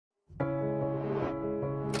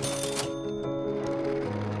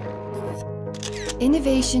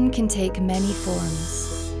Innovation can take many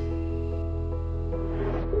forms.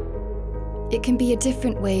 It can be a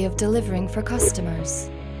different way of delivering for customers,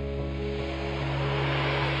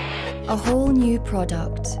 a whole new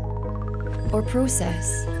product or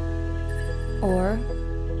process, or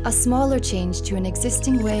a smaller change to an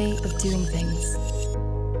existing way of doing things.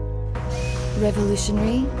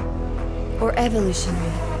 Revolutionary or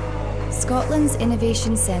evolutionary, Scotland's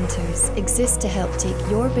innovation centres exist to help take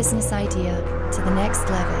your business idea to the next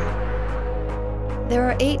level. There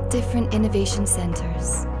are 8 different innovation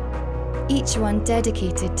centres, each one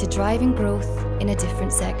dedicated to driving growth in a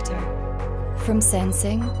different sector, from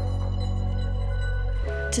sensing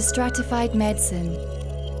to stratified medicine,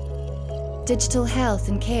 digital health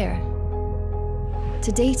and care,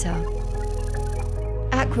 to data,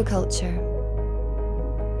 aquaculture,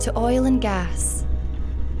 to oil and gas,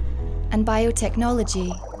 and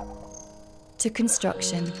biotechnology, to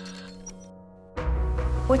construction.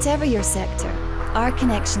 Whatever your sector, our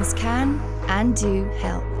connections can and do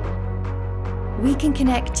help. We can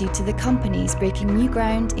connect you to the companies breaking new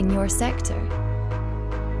ground in your sector.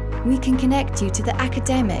 We can connect you to the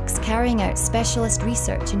academics carrying out specialist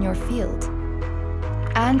research in your field,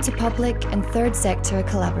 and to public and third sector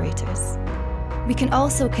collaborators. We can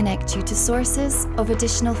also connect you to sources of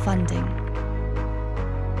additional funding.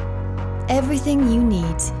 Everything you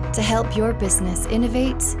need to help your business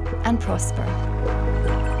innovate and prosper.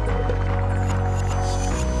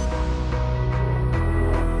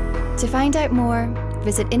 To find out more,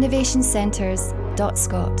 visit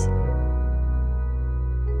innovationcentres.scot.